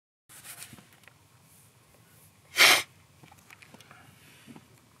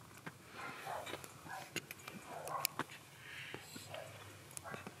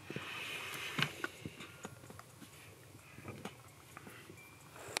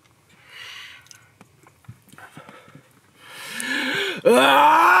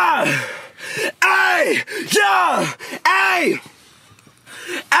Ah! Ay! Yeah! Ay!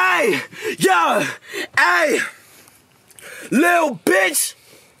 Ay! Yeah! Ay! Little bitch!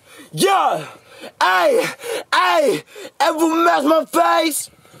 Yeah! Ay! Ay! Ever mess my face?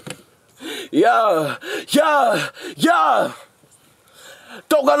 Yeah! Yeah! Yeah!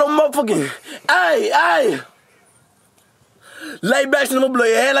 Don't got no motherfucking... Ay! Ay! Lay back and I'm gonna blow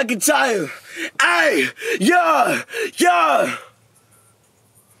your head like a child. Ay! Yeah! Yeah!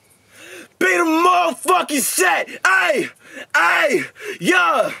 Be the motherfucking set! Ay! Ay!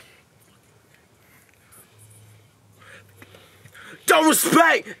 Yeah! Don't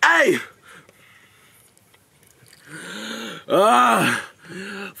respect! Ay!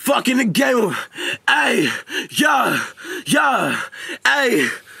 Fucking the game. Ay! Yeah! Yeah! Ay!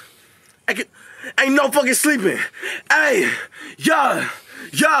 Ain't no fucking sleeping. Ay! Yeah!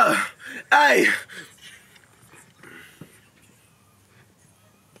 Yeah! Ay!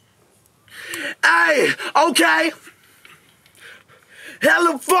 Ay! Okay!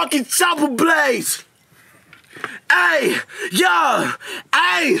 Hella fucking chopper blades! Ay! Yeah!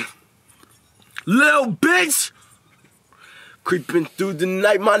 Ay! Little bitch! Creeping through the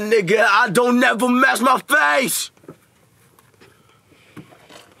night, my nigga, I don't never mask my face!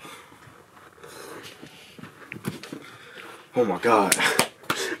 Oh my God.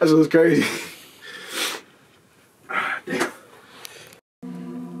 That was crazy. Damn.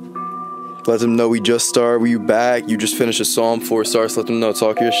 Let them know we just started. We back. You just finished a song before it starts. Let them know.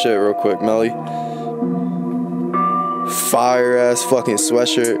 Talk your shit real quick, Melly. Fire ass fucking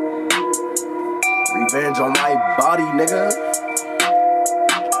sweatshirt. Revenge on my body, nigga.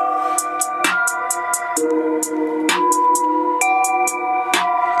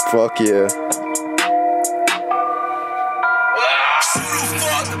 Fuck yeah.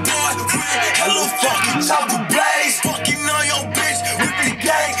 Hello fucking chopper blaze. Fucking on your bitch with the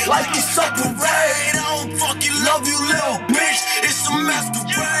gang like it's a parade. I don't fucking love you, little bitch. It's a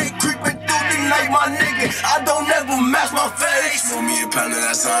masquerade. Creeping through the night, my nigga. I don't ever mask my face. For me a pound of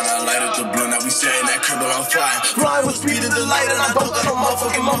that sign, I light up the blunt. That we staying that crib on fire. Flying with speed of the light, and I don't got no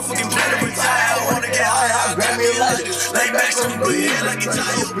motherfucking plan to retire. I wanna get high, grab me a lighter. Lay back, so you bleed like a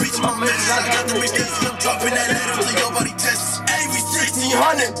tire. Bitch, my message, I got the bitch dancing. I'm dropping that letter till your body tests. Every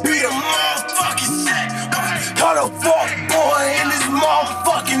 1600, beat a motherfucking set. Cut a fuck boy in his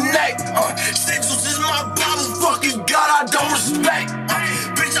motherfucking neck. Sixels is my Bible, fucking God, I don't respect.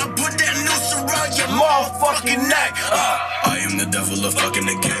 Bitch, I put that noose around your motherfucking neck. I am the devil of fucking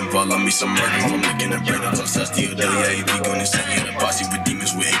the game. Follow me some murder, I'm making a brain. I'm obsessed to your day. Yeah, we gonna say it. A bossy with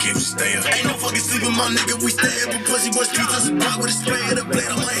demons with AKs, we stay up. Ain't no fucking sleeping, my nigga, we stay up. But pussy boy streets us a block with a spray of the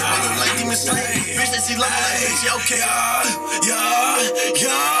blade on my head. I look like demon slayer. Bitch, that she like bitch, yeah, okay. Yeah.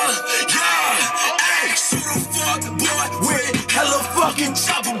 Ay, shoot a fuck boy with hella fucking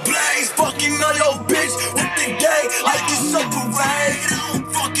chopper blades. Fucking on your bitch with the gang like it's a parade. I don't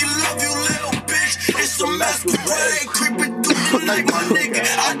fucking love you, little bitch. It's a masquerade. Creeping through the night, my nigga.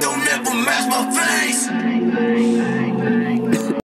 I don't ever mask my face.